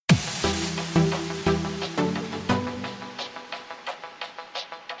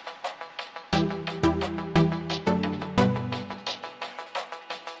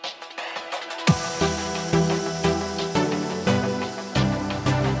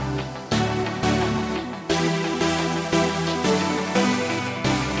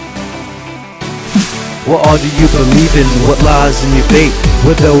What all do you believe in? What lies in your fate?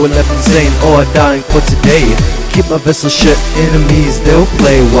 Whether we're left insane or dying for today. Keep my vessel shut, enemies they'll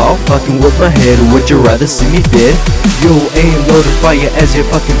play while fucking with my head. Would you rather see me dead? You aim loaded fire as you're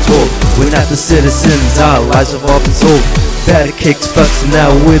fucking told. We're not the citizens, our lives have all been sold. Bad kicks fucks, now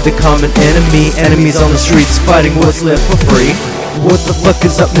we're the common enemy. Enemies on the streets fighting what's left for free. What the fuck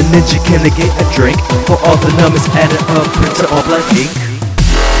is up, my ninja? Can I get a drink? For all the numbers added up into all black ink.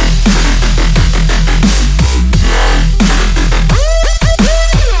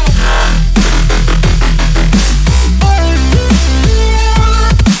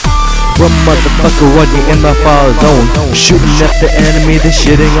 Run motherfucker when you in my fire zone. Shooting at the enemy, they're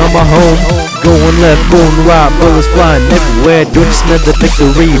shitting on my home. Going left, going right, bullets flying everywhere. Don't you smell the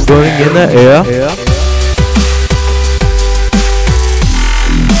victory burning in the air?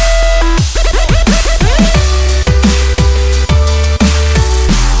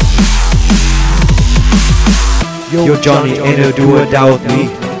 Yo Johnny, ain't no do or die with me.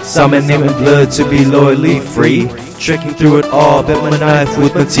 Summon name and blood to be loyally free. Trekking through it all, bit my knife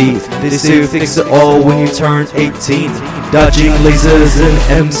with my teeth. They say you fix it all when you turn 18. Dodging lasers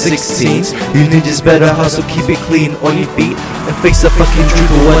and M16s. You ninjas better hustle, keep it clean on your feet. And face the fucking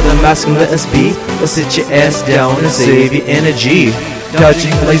truth of what the mask can let us be. Or sit your ass down and save your energy.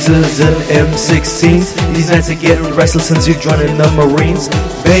 Dodging lasers and M16s. These nights are getting restless since you joined in the Marines.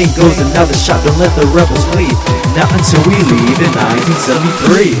 Bang goes another shot, don't let the rebels flee. Not until we leave in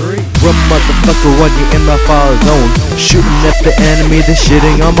 1973. Run motherfucker when you in my fire zone. Shooting at the enemy, they're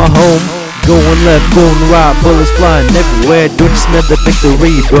shitting on my home. Going left, going right, bullets flying everywhere. Don't you smell the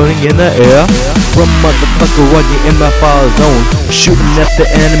victory burning in the air? Run motherfucker when you in my fire zone. Shooting at the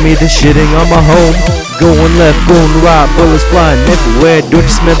enemy, they're shitting on my home. Going left, going right, bullets flying everywhere. Don't you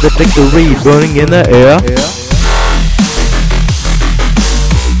smell the victory burning in the air?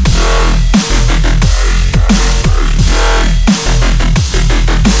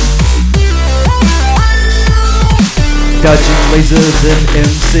 Dodging lasers and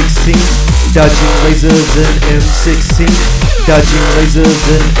M16. Dodging lasers and M16. Dodging lasers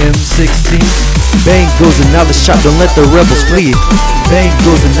and M16. Bang goes another shot, don't let the rebels flee. Bang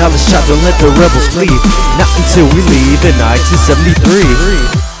goes another shot, don't let the rebels flee. Not until we leave in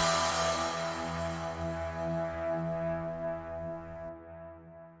 1973.